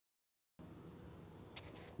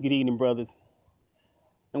Good evening, brothers,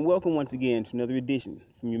 and welcome once again to another edition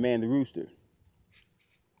from your man, the Rooster.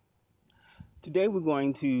 Today, we're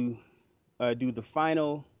going to do the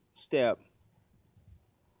final step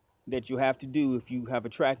that you have to do if you have a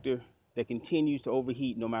tractor that continues to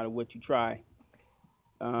overheat no matter what you try.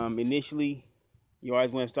 Initially, you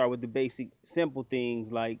always want to start with the basic, simple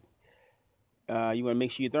things like you want to make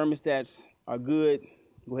sure your thermostats are good.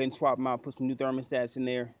 Go ahead and swap them out, put some new thermostats in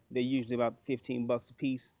there. They're usually about 15 bucks a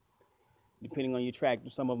piece. Depending on your tractor,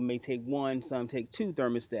 some of them may take one, some take two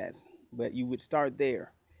thermostats, but you would start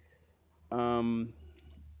there. Um,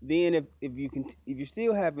 then if you're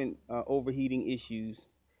still having overheating issues,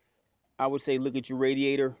 I would say look at your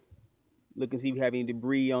radiator, look and see if you have any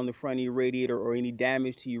debris on the front of your radiator or any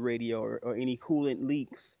damage to your radiator or any coolant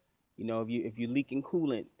leaks. You know, if you're leaking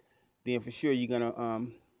coolant, then for sure you're gonna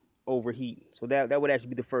overheat. So that would actually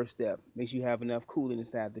be the first step. Make sure you have enough coolant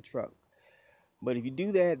inside the truck. But if you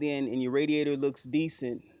do that, then and your radiator looks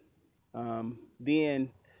decent, then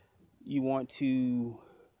you want to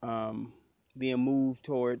then move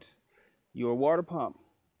towards your water pump.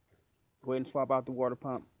 Go ahead and swap out the water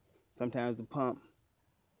pump. Sometimes the pump,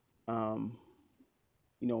 um,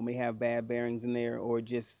 may have bad bearings in there, or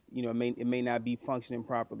just it may not be functioning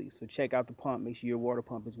properly. So check out the pump. Make sure your water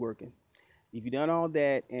pump is working. If you've done all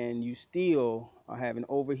that and you still are having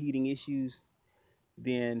overheating issues,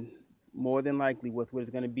 then more than likely what it's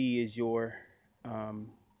going to be is your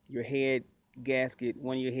head gasket.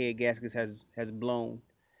 One of your head gaskets has blown,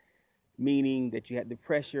 meaning that you had the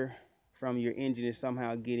pressure from your engine is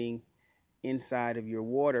somehow getting inside of your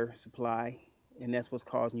water supply, and that's what's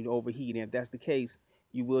causing you to overheat. And if that's the case,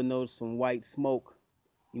 you will notice some white smoke,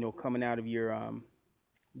 coming out of your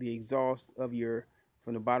the exhaust of your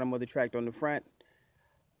from the bottom of the tractor on the front.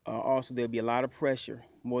 Also, there'll be a lot of pressure,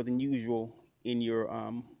 more than usual, in your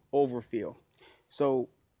overfill. So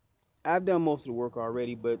I've done most of the work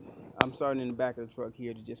already, but I'm starting in the back of the truck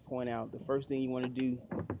here to just point out the first thing you want to do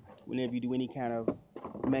whenever you do any kind of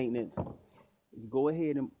maintenance is go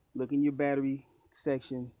ahead and look in your battery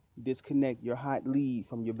section, disconnect your hot lead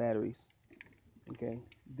from your batteries. Okay,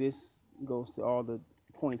 this goes to all the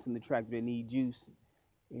points in the tractor that need juice.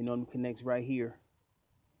 Connects right here.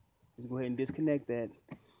 Just go ahead and disconnect that.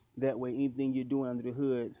 That way, anything you're doing under the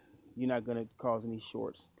hood, you're not going to cause any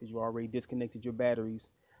shorts because you already disconnected your batteries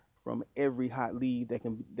from every hot lead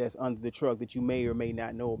that's under the truck that you may or may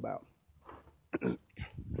not know about.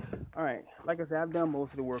 All right, like I said, I've done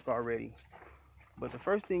most of the work already, but the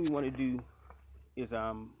first thing you want to do is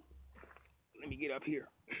let me get up here.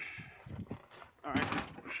 All right,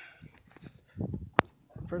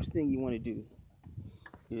 first thing you want to do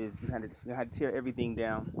is you have to tear everything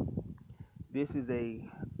down. This is a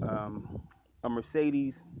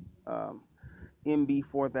Mercedes MB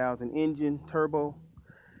 4000 engine turbo.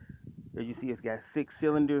 As you see, it's got 6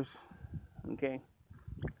 cylinders. Okay.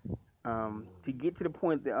 To get to the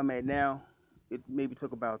point that I'm at now, it maybe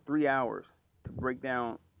took about 3 hours to break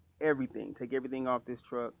down everything, take everything off this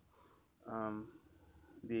truck. Um,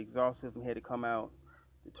 the exhaust system had to come out,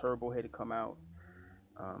 the turbo had to come out,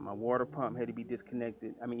 my water pump had to be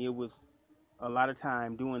disconnected. I mean, it was a lot of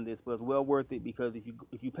time doing this, but it's well worth it because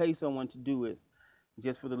if you pay someone to do it,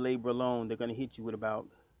 just for the labor alone, they're going to hit you with about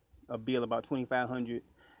a bill about 2,500,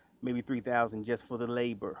 maybe 3,000 just for the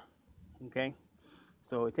labor. Okay,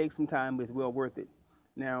 so it takes some time, but it's well worth it.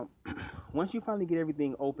 Now, once you finally get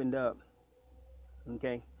everything opened up,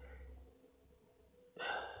 okay,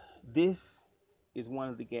 this is one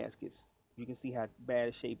of the gaskets. You can see how bad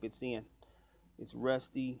a shape it's in. It's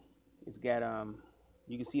rusty. It's got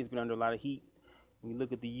you can see it's been under a lot of heat. When you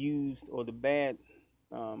look at the used or the bad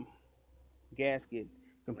um, gasket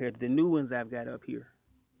compared to the new ones I've got up here,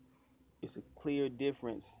 it's a clear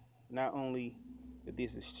difference. Not only that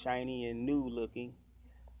this is shiny and new looking,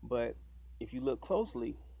 but if you look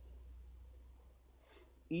closely,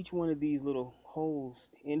 each one of these little holes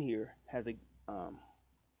in here um,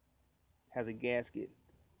 has a gasket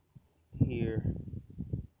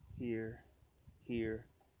here, here,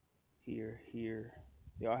 here, here.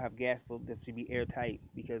 They all have gaskets that should be airtight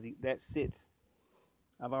because that sits.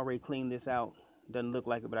 I've already cleaned this out. Doesn't look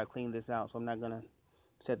like it, but I cleaned this out, so I'm not gonna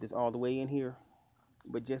set this all the way in here.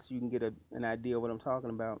 But just so you can get an idea of what I'm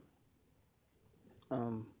talking about.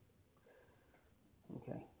 Um,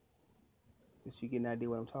 okay, just so you get an idea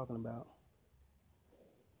what I'm talking about.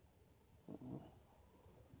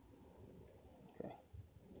 Okay,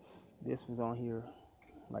 this was on here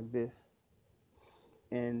like this,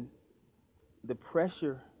 and the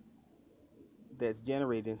pressure that's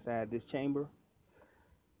generated inside this chamber,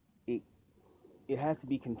 it it has to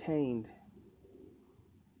be contained,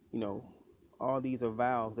 you know, all these are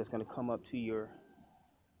valves that's going to come up to your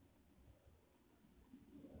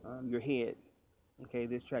head. Okay,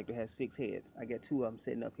 this tractor has 6 heads. I got 2 of them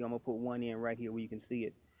sitting up here. I'm gonna put one in right here where you can see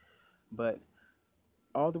it. But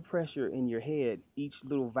all the pressure in your head, each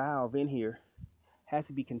little valve in here has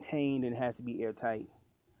to be contained and has to be airtight.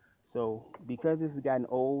 So because this has gotten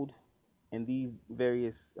old and these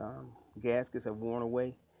various gaskets have worn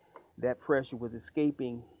away, that pressure was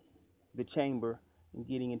escaping the chamber and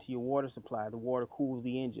getting into your water supply. The water cools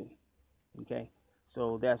the engine. Okay,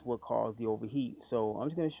 so that's what caused the overheat. So I'm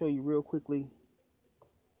just going to show you real quickly.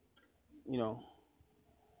 You know,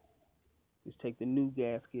 just take the new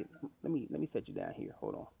gasket. Let me set you down here.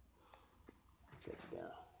 Hold on. Set you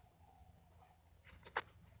down.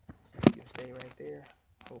 You stay right there.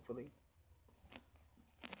 Hopefully.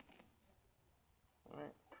 All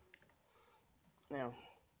right. Now,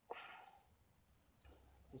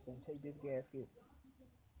 just gonna take this gasket,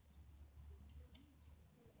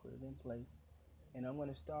 put it in place, and I'm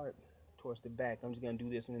gonna start towards the back. I'm just gonna do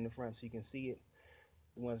this one in the front so you can see it.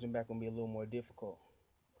 The ones in the back gonna be a little more difficult.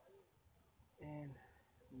 And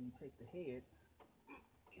when you take the head,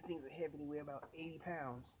 these things are heavy. They weigh about 80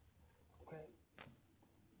 pounds. Okay.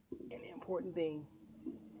 And the important thing,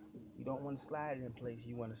 you don't want to slide it in place.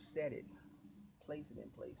 You want to set it, place it in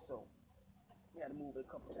place. So you got to move it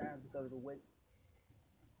a couple times because of the weight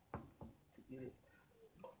to get it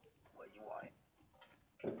where you want it.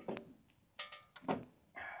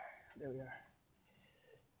 There we are.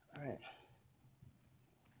 All right.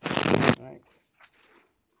 All right.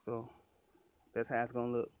 So that's how it's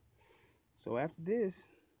gonna look. So after this,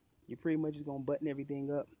 you're pretty much just gonna button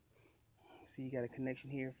everything up. See, you got a connection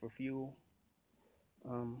here for fuel.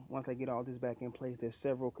 Once I get all this back in place, there's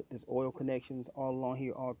oil connections all along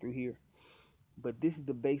here, all through here. But this is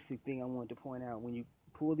the basic thing I wanted to point out. When you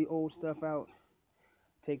pull the old stuff out,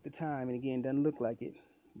 take the time. And again, it doesn't look like it,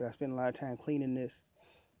 but I spent a lot of time cleaning this.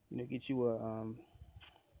 You know, get you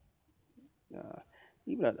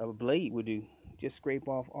even a blade would do. Just scrape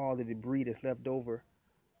off all the debris that's left over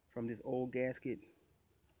from this old gasket.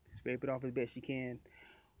 Scrape it off as best you can.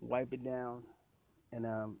 Wipe it down, and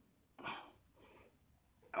I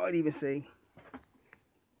would even say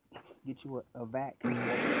get you a vac.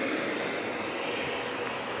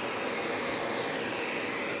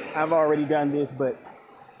 I've already done this, but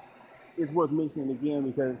it's worth mentioning again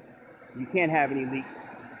because you can't have any leaks.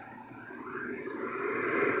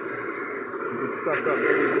 You can suck up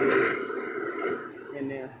everything in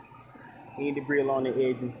there, any debris along the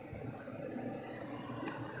edges,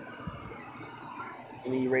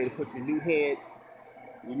 and then you're ready to put your new head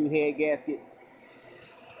gasket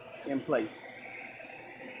in place.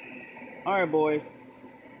 All right, boys.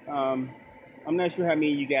 I'm not sure how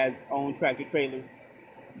many of you guys own tractor trailers,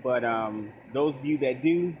 but those of you that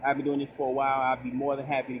do, I've been doing this for a while. I'd be more than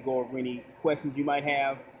happy to go over any questions you might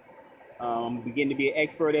have. I'm beginning to be an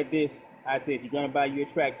expert at this. I said if you're going to buy you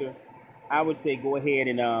a tractor, I would say go ahead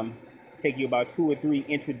and take you about 2 or 3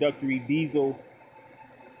 introductory diesel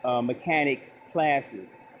mechanics classes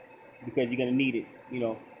because you're going to need it. You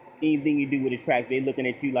know, anything you do with a tractor, they're looking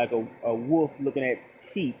at you like a wolf looking at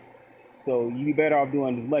sheep. So you'd be better off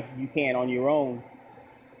doing as much as you can on your own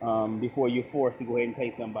before you're forced to go ahead and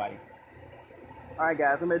pay somebody. All right,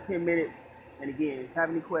 guys, I'm at 10 minutes. And again, if you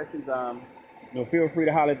have any questions, feel free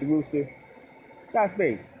to holler at the rooster.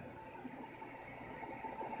 Godspeed.